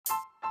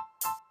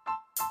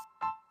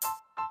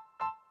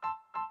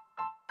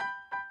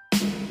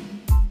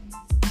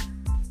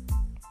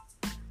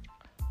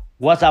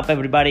What's up,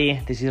 everybody?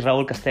 This is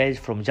Raul Castells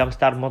from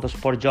Jumpstart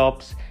Motorsport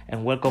Jobs,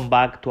 and welcome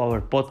back to our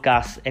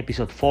podcast,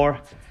 episode 4.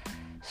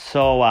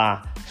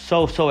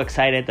 So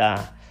excited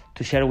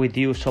to share with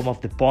you some of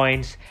the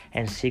points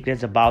and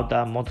secrets about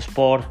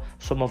motorsport,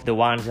 some of the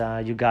ones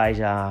you guys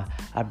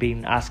have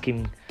been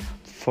asking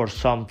for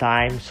some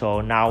time.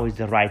 So now is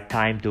the right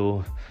time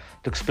to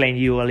explain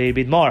you a little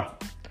bit more.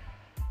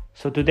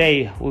 So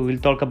today we will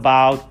talk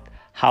about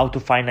how to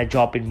find a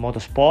job in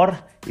motorsport.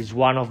 It's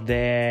one of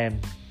the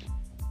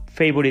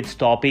favorite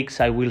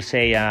topics, I will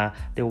say,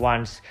 the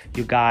ones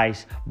you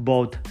guys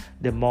bought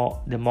the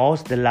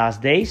most the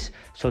last days.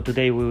 So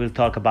today we will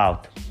talk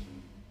about.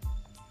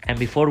 And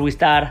before we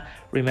start,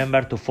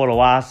 remember to follow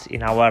us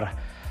in our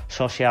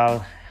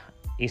social,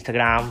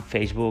 Instagram,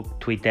 Facebook,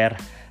 Twitter,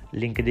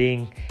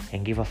 LinkedIn,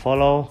 and give a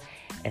follow.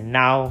 And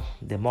now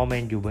the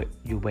moment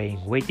you've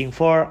been waiting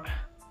for,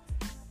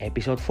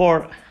 episode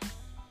 4.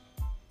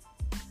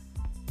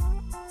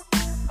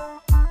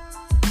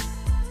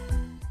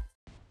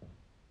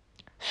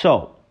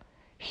 So,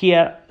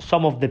 here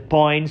some of the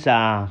points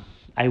I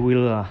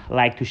will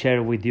like to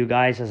share with you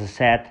guys, as I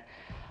said,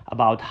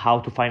 about how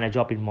to find a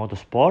job in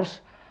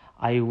motorsports.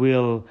 I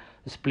will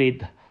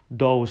split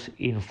those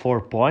in 4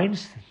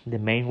 points, the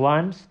main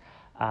ones.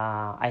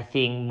 I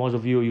think most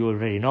of you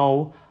already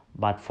know,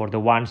 but for the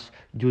ones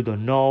you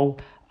don't know,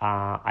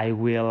 I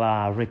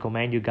will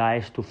recommend you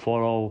guys to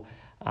follow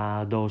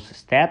those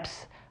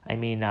steps. I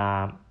mean,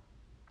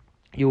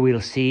 you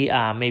will see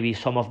maybe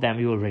some of them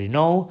you already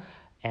know,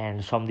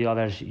 and some of the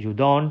others you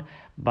don't,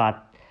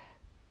 but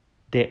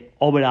the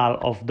overall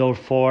of those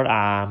 4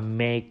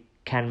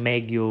 can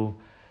make you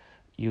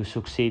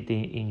succeed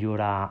in your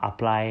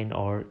applying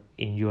or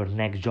in your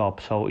next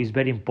job. So it's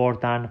very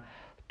important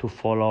to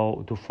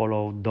follow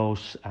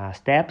those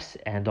steps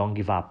and don't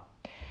give up.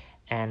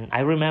 And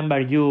I remember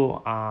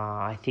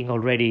I think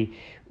already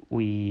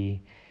we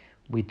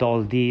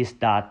told this,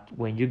 that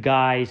when you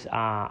guys,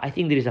 I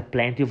think there is a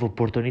plenty of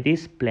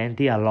opportunities,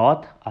 a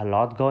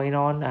lot going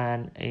on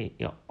and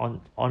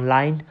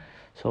online.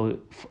 So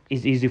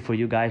it's easy for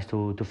you guys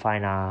to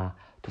find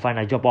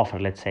a job offer.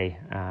 Let's say,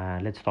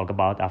 let's talk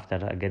about after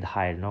I get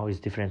hired. No, it's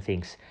different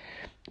things,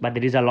 but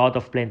there is a lot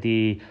of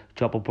plenty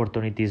job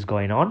opportunities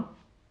going on,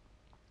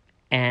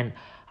 and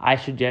I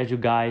suggest you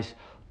guys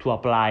to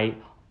apply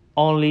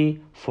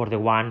only for the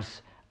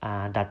ones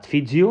that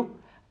fits you.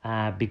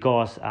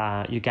 Because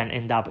you can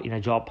end up in a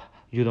job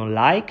you don't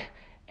like,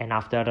 and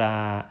after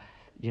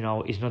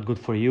it's not good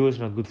for you, it's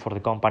not good for the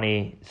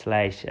company /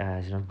 it's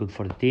not good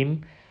for the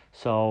team.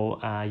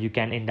 So you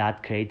can end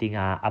up creating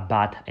a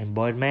bad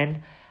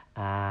environment,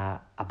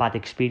 a bad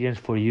experience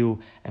for you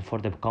and for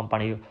the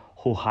company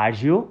who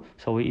hires you.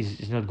 So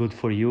it's not good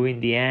for you in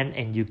the end,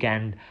 and you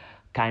can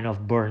kind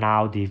of burn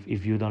out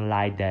if you don't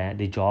like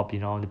the job,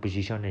 the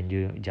position, and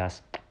you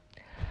just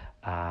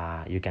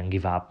you can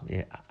give up.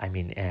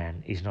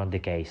 And it's not the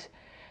case.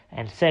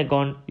 And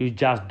second, you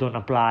just don't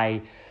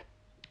apply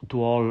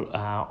to all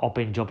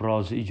open job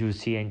roles you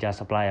see, and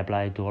just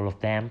apply to all of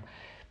them,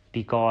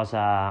 because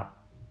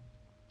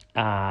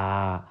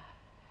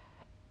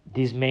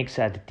this makes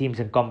the teams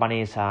and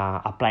companies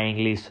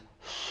applying list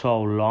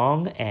so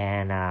long,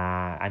 and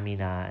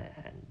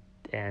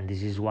and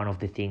this is one of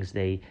the things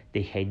they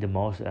hate the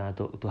most,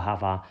 to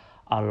have a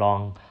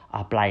long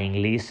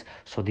applying list.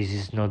 So this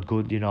is not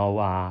good,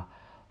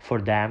 for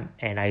them.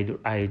 And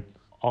I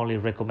only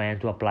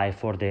recommend to apply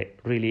for the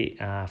really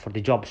for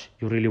the jobs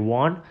you really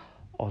want,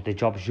 or the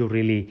jobs you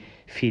really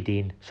fit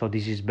in. So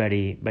this is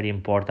very, very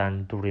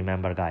important to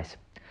remember, guys.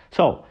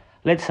 So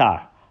let's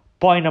start.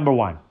 Point number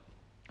 1: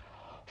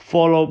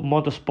 follow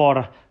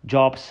motorsport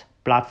jobs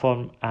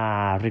platform,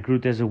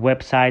 recruiters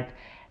website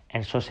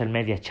and social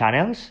media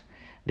channels.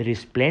 There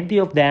is plenty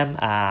of them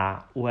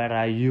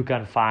where you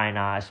can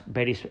find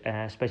very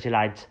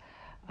specialized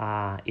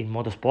in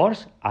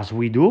motorsports, as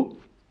we do.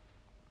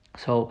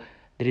 So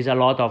there is a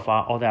lot of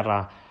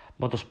other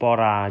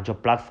motorsport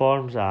job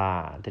platforms.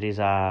 There is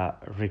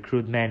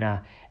recruitment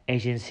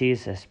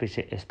agencies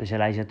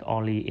specialized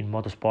only in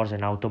motorsports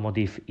and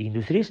automotive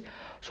industries.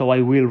 So I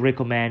will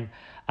recommend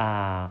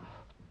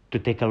to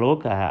take a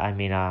look.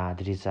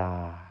 There's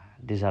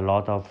a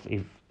lot of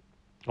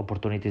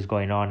opportunities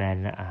going on,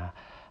 and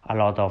a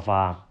lot of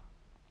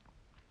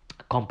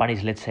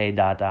companies, let's say,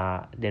 that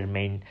their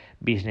main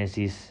business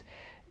is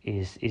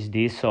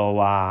this. So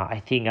I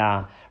think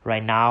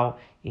right now,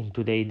 in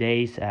today's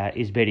days,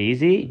 it's very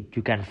easy.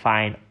 You can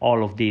find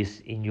all of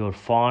this in your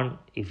phone.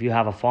 If you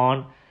have a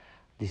phone,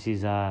 this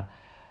is the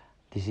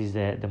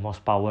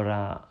most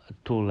powerful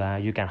tool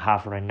you can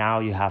have right now.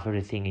 You have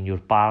everything in your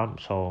palm,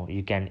 so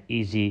you can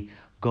easy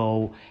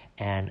go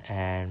and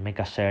make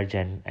a search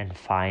and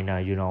find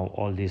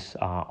all these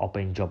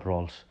open job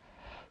roles.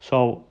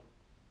 So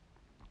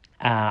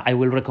I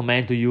will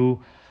recommend to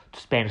you to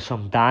spend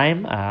some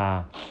time,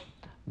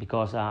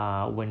 because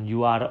when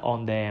you are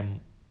on the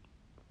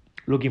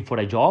looking for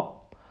a job,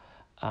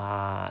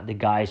 the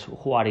guys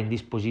who are in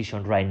this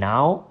position right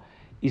now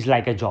is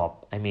like a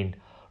job.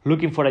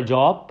 Looking for a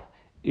job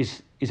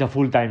is a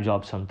full-time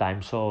job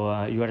sometimes.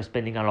 So you are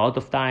spending a lot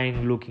of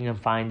time looking and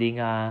finding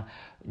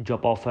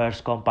job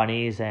offers,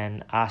 companies,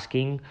 and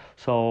asking.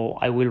 So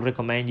I will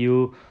recommend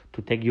you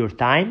to take your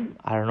time.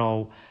 I don't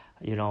know,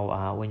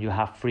 when you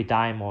have free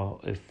time, or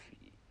if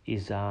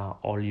is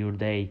all your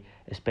day,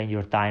 spend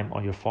your time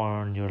on your phone,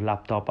 on your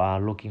laptop,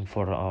 looking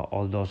for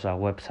all those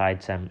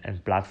websites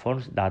and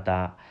platforms that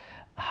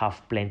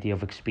have plenty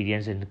of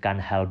experience and can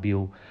help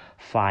you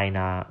find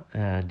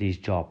this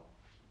job.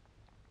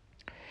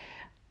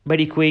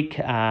 Very quick,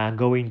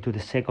 going to the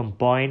second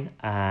point,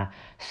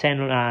 send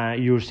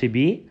your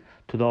CV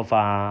to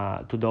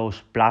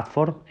those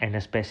platforms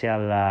and special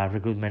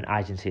recruitment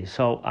agencies.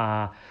 So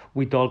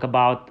we talk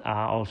about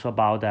also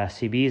about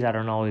CVs. I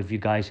don't know if you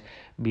guys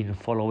been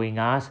following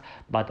us,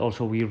 but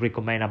also we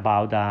recommend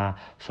about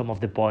some of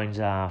the points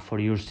for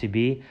your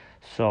CV.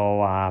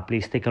 So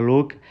please take a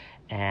look,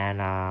 and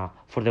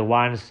for the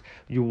ones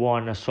you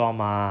want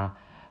some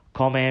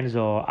comments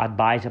or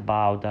advice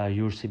about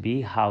your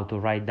CV, how to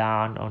write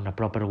down on a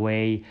proper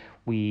way.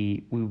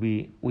 We've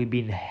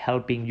been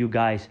helping you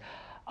guys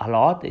a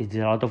lot. It's a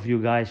lot of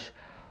you guys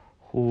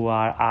who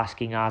are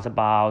asking us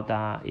about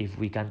if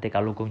we can take a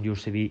look on your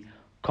CV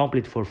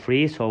complete for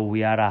free. So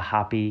we are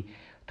happy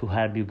to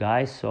help you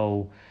guys.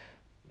 So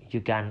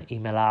you can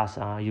email us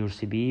your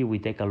CV. We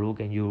take a look,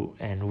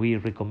 and we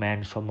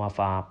recommend some of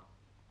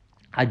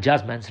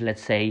adjustments,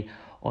 let's say,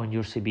 on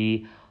your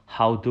CV,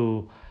 how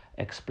to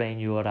explain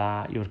your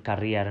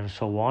career and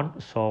so on.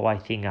 So I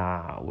think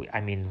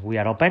we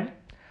are open.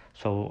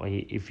 So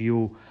if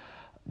you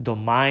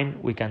don't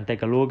mind, we can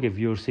take a look. If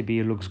your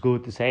CV looks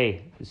good,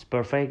 say it's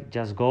perfect,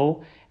 just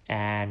go.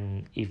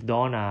 And if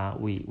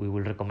don't, we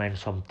will recommend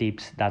some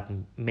tips that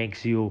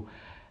makes you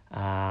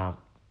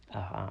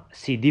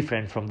see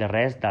different from the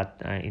rest.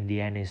 That in the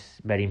end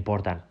is very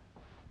important.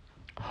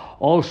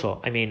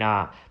 Also,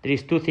 there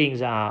is two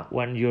things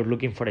when you're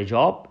looking for a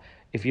job.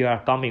 If you are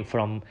coming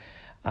from,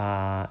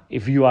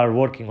 if you are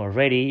working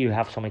already, you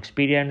have some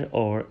experience,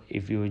 or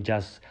if you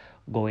just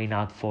going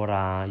out for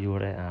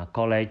your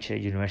college,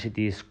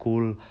 university,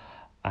 school,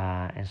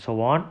 and so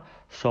on.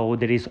 So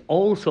there is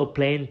also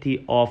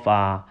plenty of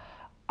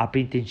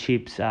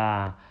apprenticeships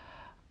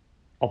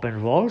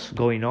open roles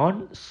going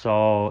on.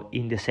 So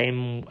in the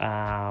same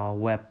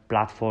web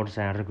platforms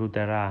and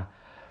recruiter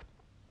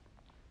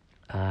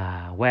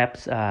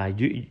webs,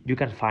 you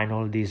can find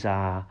all these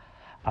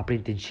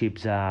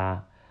apprenticeships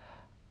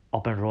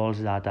open roles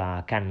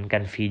that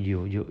can feed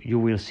you. You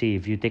will see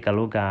if you take a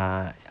look.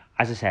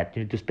 As I said,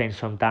 you need to spend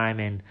some time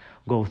and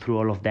go through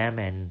all of them,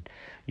 and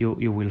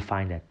you will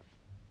find it.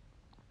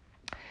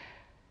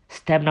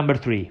 Step number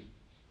 3: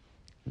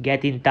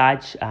 get in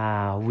touch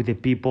with the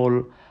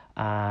people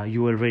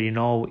you already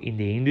know in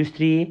the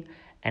industry,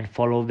 and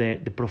follow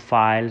the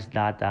profiles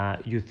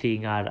that you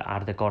think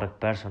are the correct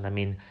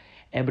person.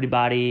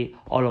 Everybody,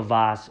 all of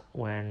us,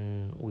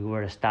 when we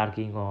were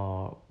starting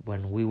or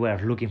when we were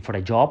looking for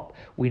a job,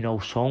 we know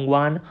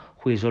someone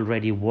who is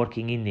already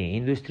working in the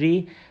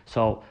industry.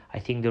 So I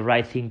think the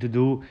right thing to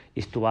do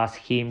is to ask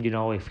him,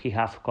 if he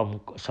has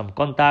some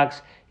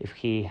contacts, if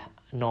he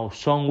knows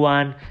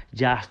someone,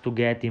 just to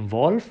get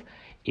involved.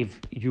 If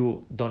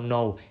you don't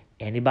know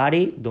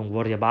anybody, don't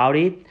worry about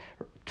it.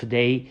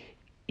 Today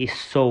is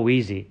so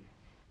easy.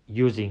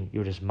 Using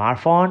your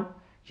smartphone,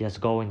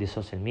 just go in the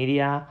social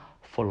media,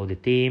 follow the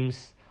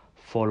teams,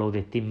 follow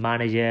the team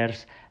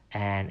managers,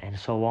 and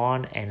so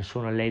on. And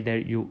sooner or later,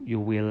 you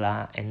will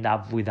end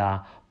up with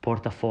a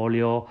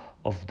portfolio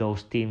of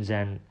those teams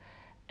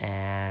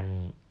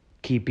and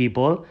key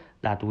people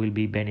that will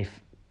be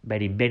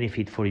very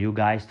benefit for you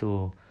guys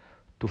to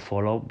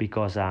follow,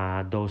 because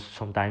those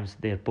sometimes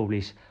they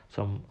publish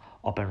some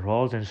open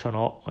roles and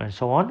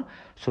so on.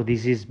 So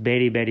this is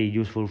very, very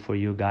useful for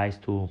you guys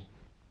to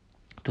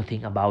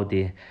think about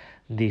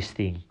this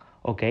thing.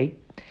 Okay.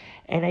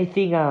 And I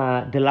think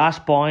the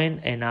last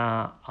point, and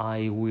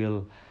I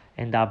will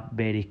end up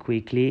very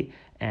quickly,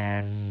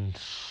 and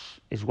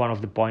is one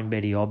of the point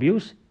very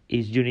obvious,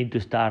 is you need to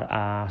start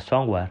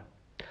somewhere.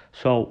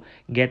 So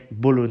get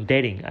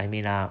volunteering.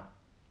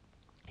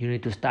 You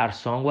need to start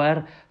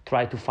somewhere.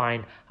 Try to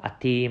find a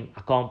team,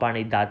 a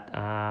company that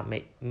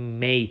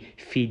may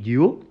fit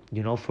you,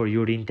 for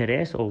your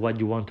interest or what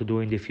you want to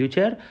do in the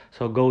future.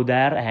 So go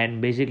there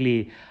and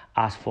basically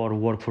ask for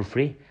work for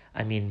free.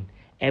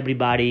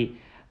 Everybody,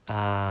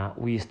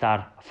 we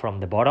start from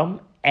the bottom,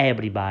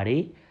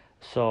 everybody.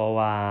 So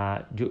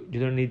you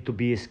don't need to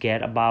be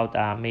scared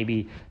about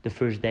maybe the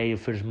first day or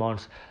first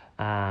months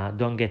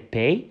don't get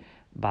paid.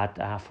 But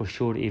for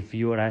sure, if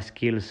your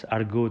skills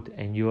are good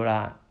and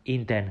your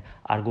intent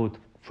are good,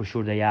 for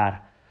sure they are,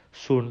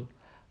 soon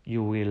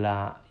you will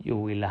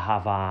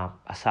have a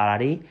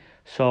salary.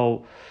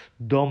 So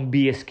don't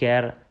be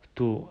scared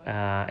to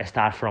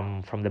start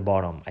from the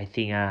bottom. I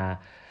think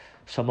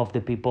some of the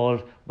people,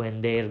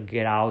 when they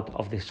get out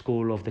of the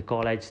school, of the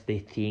college, they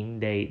think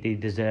they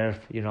deserve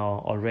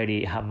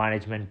already a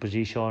management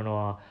position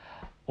or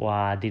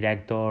a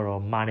director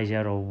or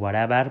manager or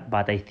whatever.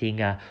 But I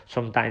think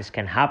sometimes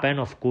can happen,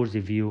 of course,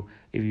 if you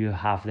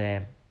have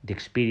the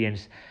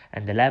experience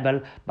and the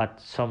level. But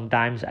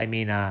sometimes, I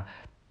mean, at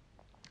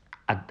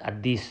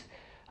this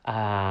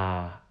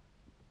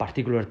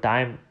particular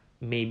time,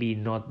 maybe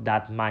not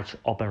that much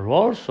open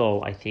roles,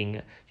 so I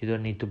think you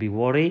don't need to be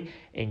worried,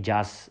 and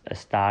just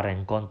start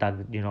and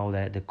contact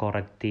the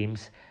correct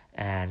teams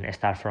and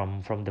start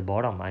from the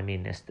bottom. I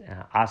mean,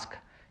 ask,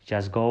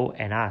 just go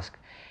and ask.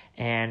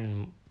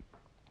 And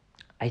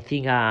I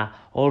think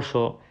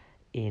also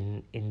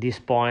in this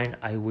point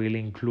I will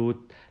include,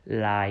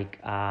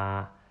 like,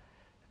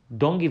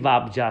 don't give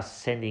up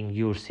just sending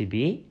your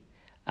CV.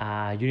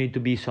 You need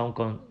to be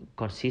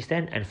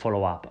consistent and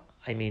follow up.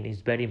 I mean, it's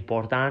very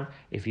important.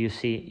 If you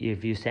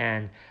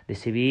send the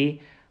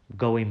CV,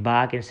 going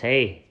back and say,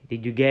 hey,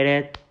 did you get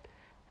it?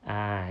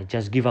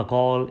 Just give a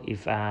call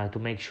if to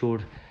make sure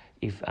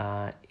if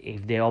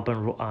the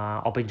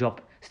open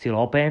job still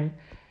open,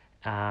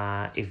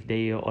 if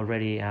they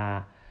already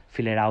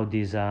filled out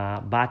this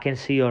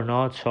vacancy or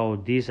not.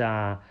 So this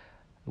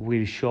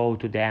will show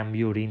to them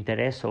your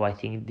interest. So I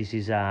think this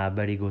is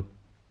very good.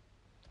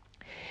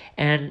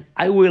 And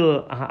I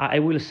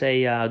will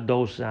say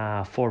those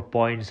 4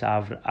 points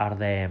are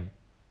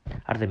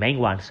the main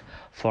ones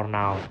for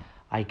now.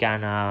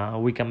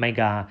 We can make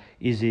a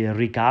easy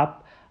recap.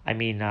 I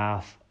mean,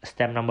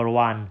 step number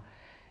 1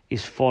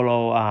 is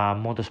follow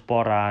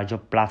motorsport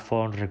job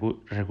platform,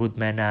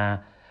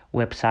 recruitment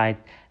website,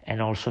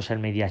 and all social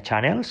media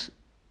channels.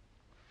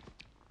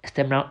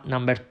 Step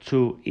number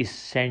 2 is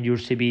send your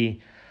CV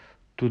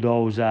to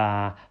those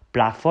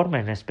platform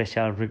and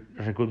special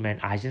recruitment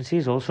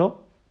agencies also.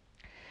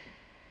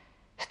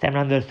 Step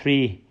number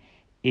 3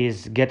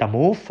 is get a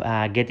move,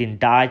 get in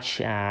touch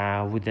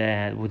with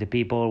the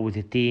people, with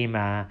the team,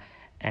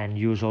 and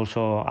use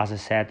also, as I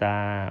said,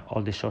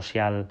 all the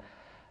social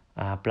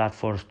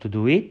platforms to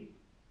do it.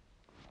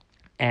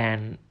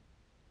 And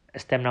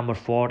step number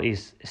 4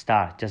 is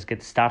start. Just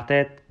get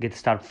started. Get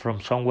started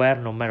from somewhere,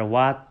 no matter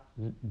what.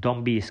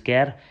 Don't be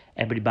scared.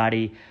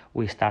 Everybody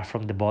will start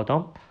from the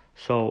bottom.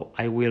 So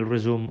I will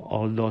resume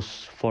all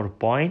those 4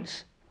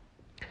 points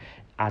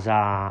as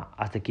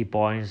the key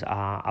points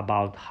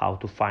about how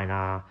to find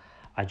a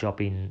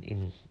job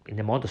in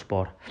the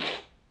motorsport.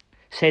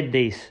 Said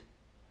this,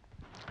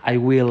 I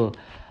will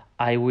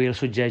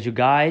suggest you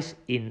guys,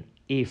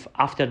 if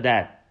after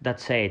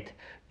that's it,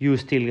 you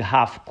still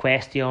have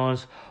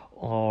questions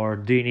or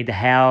do you need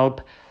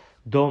help,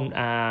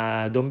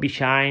 don't be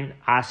shy,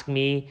 ask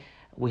me.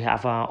 We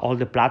have all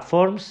the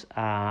platforms. In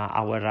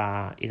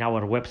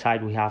our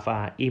website we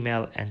have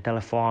email and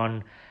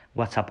telephone,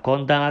 WhatsApp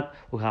contact.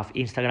 We have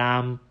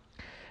Instagram,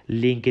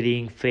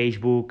 LinkedIn,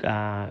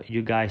 Facebook,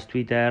 you guys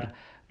Twitter.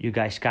 You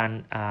guys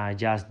can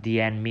just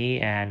DM me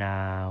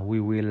and we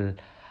will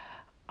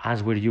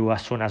answer you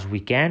as soon as we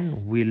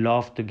can. We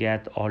love to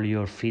get all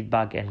your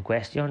feedback and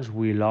questions.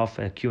 We love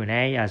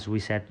Q&A, as we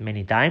said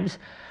many times.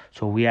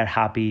 So we are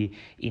happy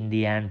in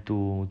the end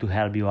to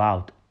help you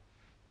out.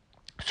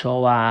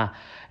 So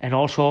and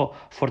also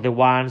for the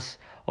ones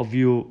of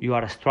you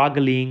are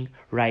struggling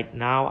right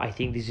now, I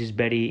think this is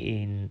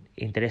very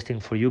interesting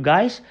for you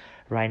guys.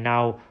 Right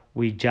now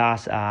we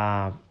just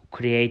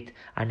create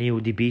a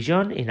new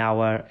division in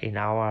our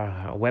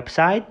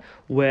website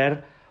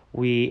where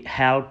we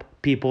help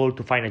people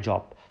to find a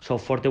job. So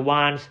for the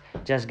ones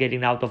just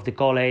getting out of the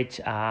college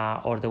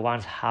or the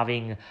ones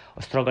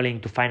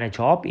struggling to find a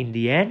job, in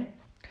the end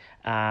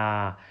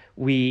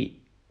we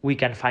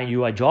can find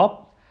you a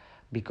job,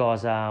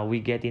 because we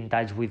get in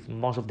touch with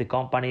most of the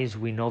companies.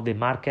 We know the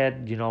market,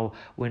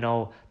 we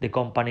know the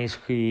companies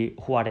who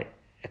are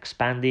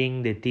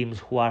expanding, the teams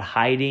who are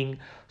hiring.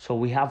 So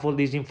we have all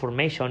this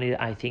information.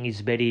 I think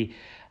it's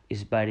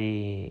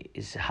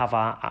have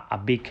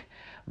a big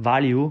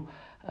value.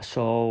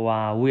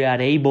 So we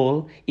are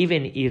able,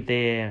 even if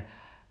the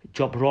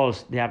job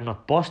roles they are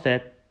not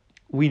posted,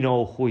 we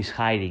know who is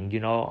hiring,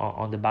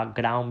 on the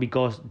background,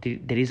 because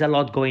there is a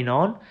lot going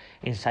on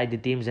inside the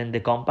teams and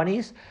the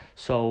companies.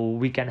 So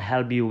we can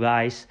help you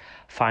guys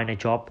find a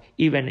job,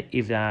 even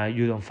if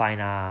you don't find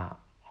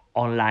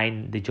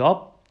online the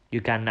job.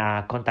 You can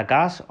contact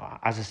us,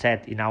 as I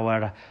said, in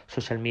our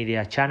social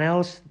media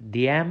channels,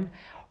 DM,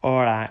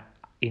 or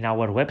in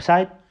our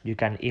website. You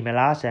can email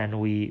us, and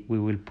we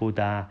will put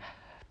our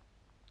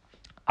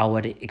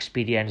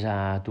experience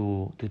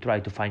to try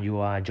to find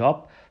you a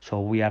job. So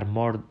we are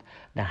more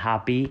than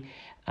happy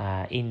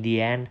in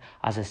the end,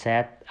 as I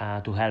said,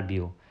 to help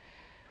you.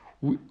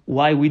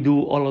 Why we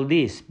do all of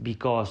this?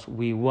 Because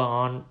we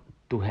want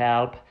to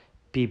help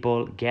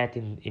people get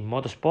in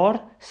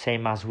motorsport,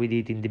 same as we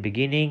did in the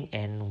beginning,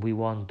 and we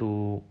want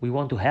to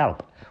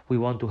help. We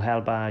want to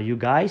help you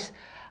guys.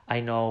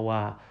 I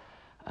know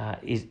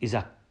is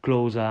a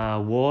close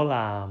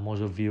wall.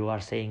 Most of you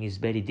are saying it's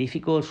very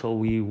difficult, so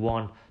we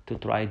want to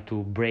try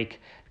to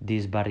break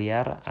this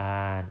barrier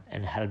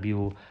and help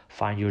you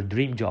find your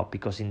dream job,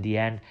 because in the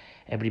end,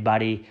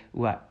 everybody,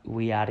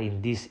 we are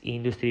in this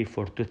industry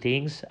for 2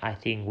 things. I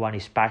think one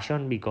is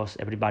passion, because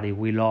everybody,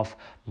 we love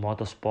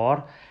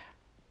motorsport,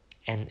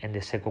 and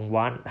the second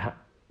one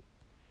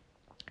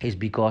is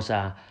because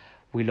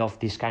we love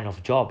this kind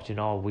of jobs.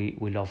 We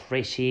love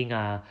racing,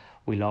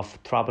 we love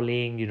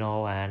traveling,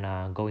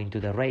 and going to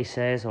the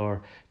races,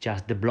 or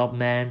just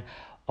development,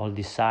 all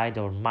this side,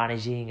 or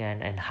managing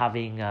and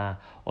having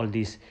all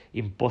these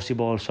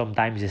impossible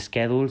sometimes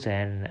schedules,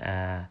 and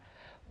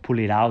pull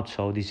it out.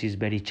 So this is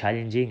very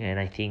challenging, and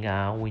I think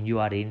when you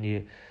are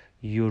in,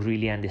 you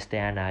really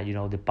understand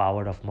the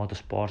power of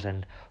motorsports,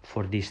 and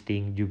for this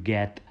thing you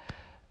get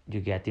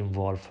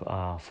involved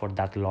for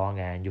that long,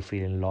 and you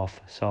feel in love.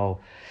 So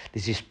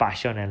this is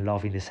passion and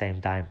love in the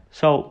same time.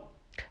 So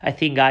I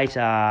think, guys,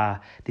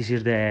 this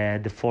is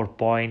the 4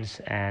 points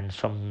and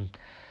some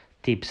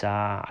tips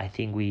I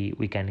think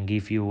we can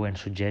give you and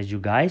suggest you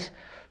guys.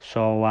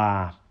 So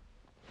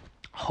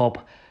hope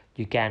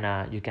you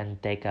can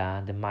take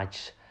the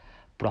much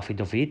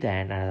profit of it,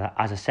 and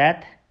as I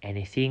said,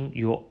 anything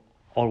you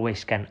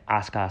always can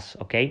ask us,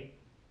 okay?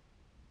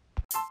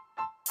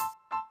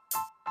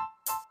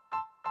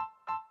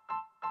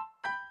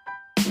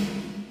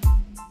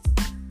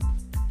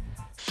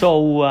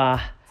 So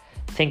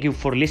thank you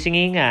for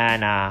listening,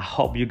 and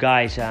hope you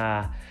guys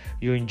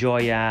you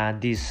enjoy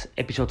this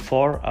episode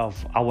 4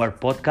 of our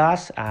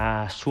podcast.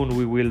 Soon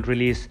we will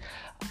release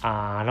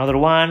another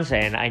ones,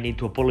 and I need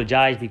to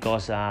apologize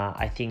because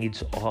I think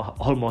it's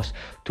almost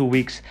 2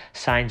 weeks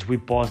since we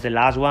post the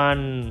last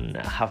one.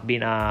 Have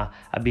been a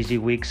busy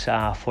weeks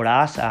for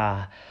us,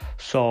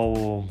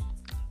 so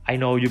I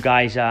know you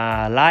guys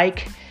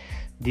like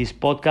this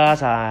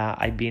podcast.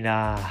 I've been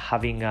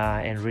having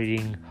and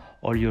reading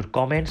all your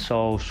comments,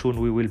 so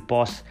soon we will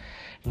post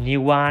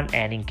new one.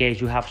 And in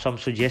case you have some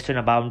suggestion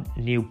about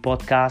new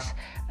podcasts,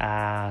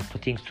 to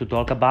things to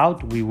talk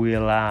about, we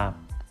will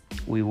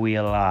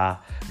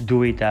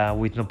do it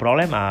with no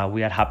problem.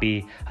 We are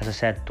happy, as I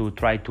said, to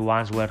try to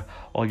answer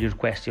all your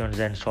questions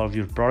and solve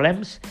your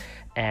problems.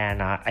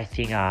 And I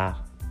think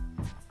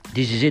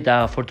this is it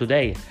for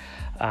today.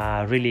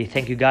 Really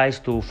thank you guys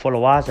to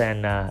follow us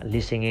and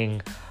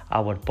listening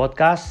our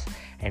podcast,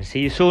 and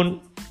see you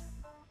soon.